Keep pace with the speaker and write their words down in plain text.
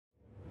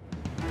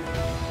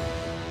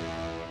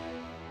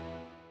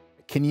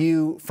can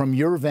you, from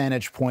your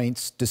vantage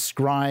points,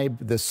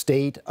 describe the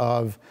state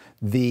of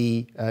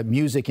the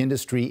music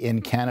industry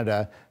in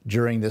Canada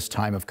during this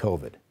time of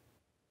COVID?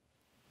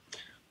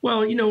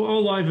 Well,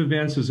 all live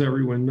events, as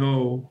everyone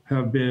know,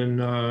 have been,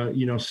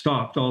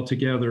 stopped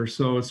altogether.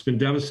 So it's been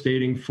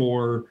devastating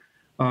for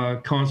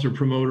concert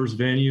promoters,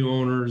 venue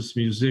owners,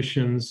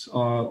 musicians,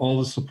 all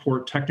the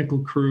support technical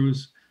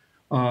crews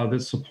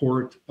that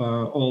support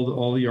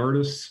all the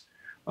artists.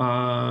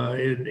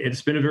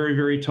 It's been a very,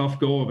 very tough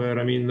go of it.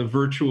 I mean, the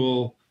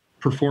virtual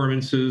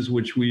performances,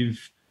 which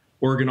we've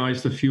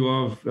organized a few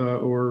of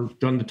or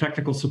done the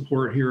technical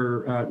support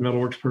here at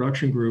Metalworks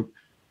Production Group,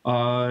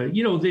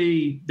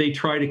 they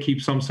try to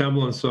keep some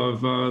semblance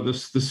of the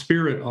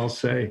spirit, I'll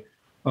say,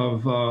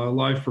 of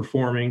live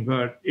performing,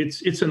 but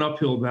it's an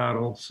uphill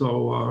battle.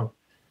 So,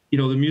 the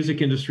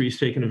music industry has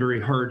taken a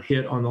very hard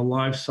hit on the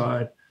live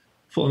side.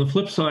 On the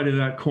flip side of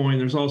that coin,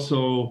 there's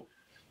also,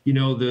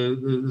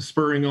 the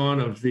spurring on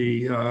of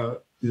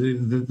the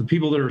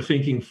people that are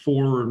thinking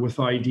forward with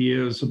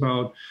ideas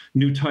about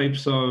new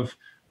types of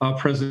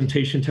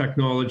presentation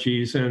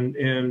technologies and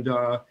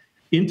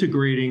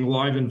integrating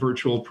live and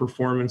virtual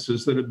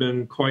performances that have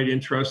been quite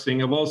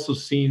interesting. I've also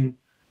seen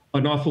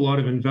an awful lot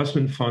of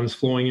investment funds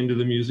flowing into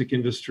the music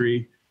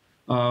industry,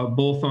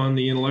 both on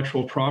the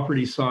intellectual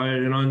property side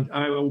and on,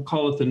 I will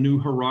call it the new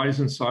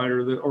horizon side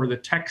or the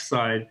tech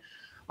side,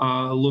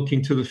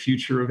 looking to the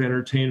future of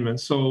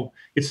entertainment. So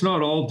it's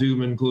not all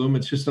doom and gloom.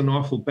 It's just an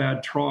awful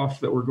bad trough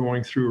that we're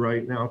going through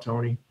right now,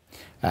 Tony.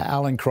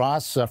 Alan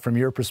Cross, from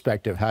your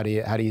perspective, how do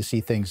you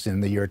see things in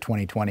the year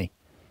 2020?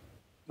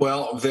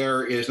 Well,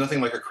 there is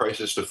nothing like a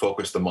crisis to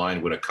focus the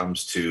mind when it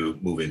comes to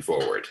moving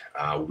forward.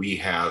 We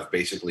have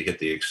basically hit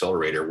the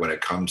accelerator when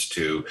it comes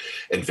to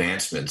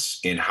advancements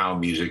in how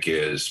music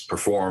is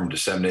performed,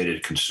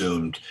 disseminated,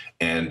 consumed,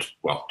 and,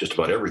 well, just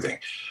about everything.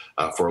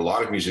 For a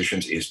lot of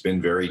musicians, it's been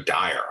very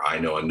dire. I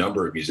know a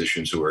number of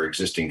musicians who are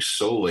existing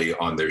solely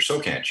on their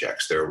SOCAN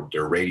checks, their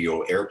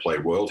radio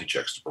airplay royalty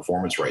checks, the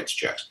performance rights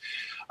checks.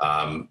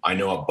 I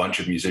know a bunch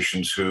of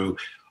musicians who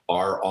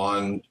are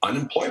on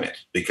unemployment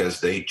because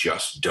they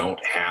just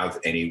don't have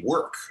any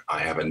work. I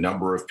have a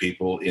number of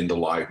people in the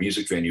live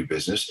music venue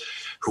business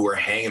who are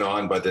hanging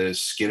on by the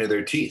skin of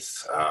their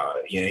teeth.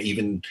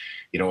 You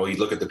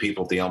look at the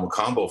people at the El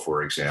Mocambo,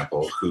 for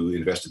example, who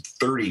invested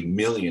 $30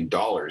 million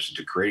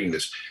into creating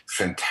this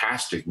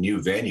fantastic new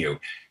venue,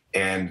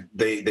 and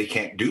they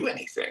can't do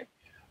anything.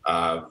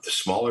 The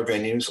smaller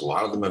venues, a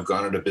lot of them have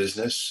gone into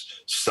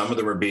business. Some of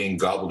them are being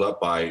gobbled up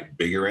by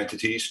bigger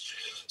entities.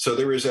 So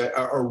there is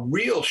a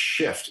real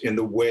shift in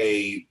the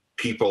way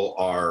people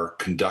are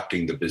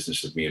conducting the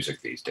business of music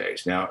these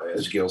days. Now,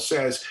 as Gil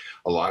says,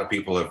 a lot of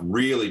people have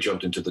really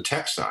jumped into the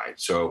tech side.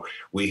 So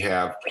we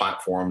have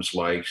platforms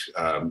like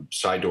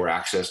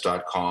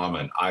sidedooraccess.com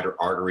and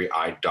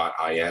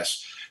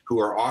artery.is who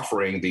are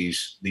offering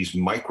these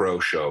micro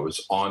shows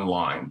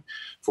online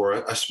for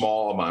a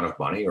small amount of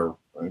money or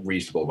a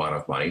reasonable amount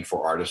of money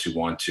for artists who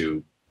want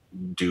to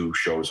do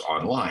shows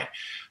online.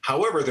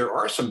 However, there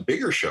are some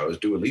bigger shows.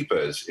 Dua Lipa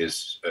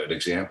is an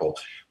example,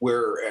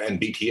 and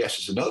BTS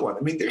is another one. I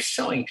mean, they're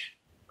selling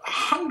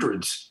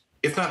hundreds,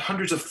 if not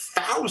hundreds of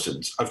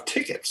thousands of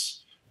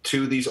tickets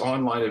to these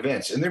online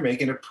events, and they're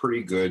making a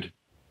pretty good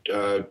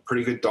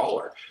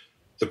dollar.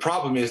 The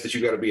problem is that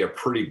you've got to be a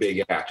pretty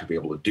big act to be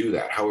able to do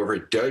that. However,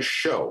 it does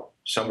show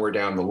somewhere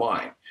down the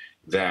line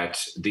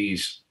that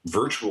these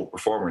virtual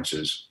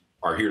performances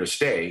are here to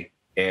stay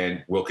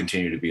and will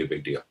continue to be a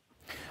big deal.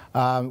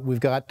 We've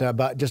got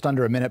about just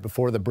under a minute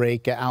before the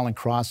break. Alan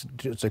Cross,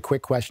 just a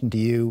quick question to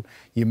you.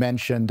 You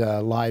mentioned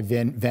live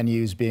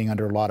venues being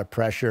under a lot of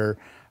pressure.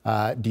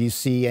 Do you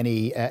see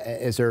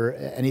is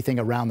there anything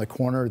around the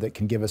corner that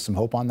can give us some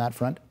hope on that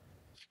front?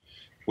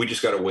 We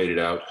just got to wait it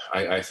out.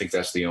 I think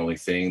that's the only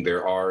thing.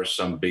 There are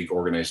some big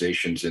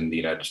organizations in the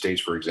United States,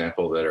 for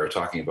example, that are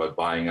talking about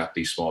buying up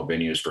these small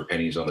venues for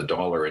pennies on the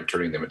dollar and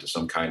turning them into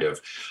some kind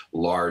of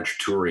large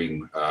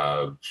touring,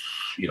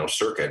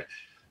 circuit.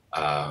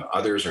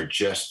 Others are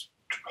just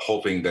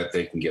hoping that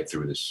they can get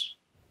through this.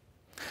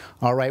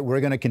 All right, we're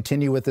going to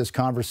continue with this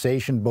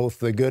conversation, both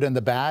the good and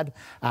the bad,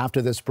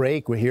 after this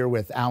break. We're here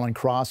with Alan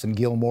Cross and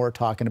Gil Moore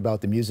talking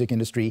about the music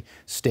industry.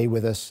 Stay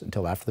with us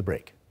until after the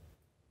break.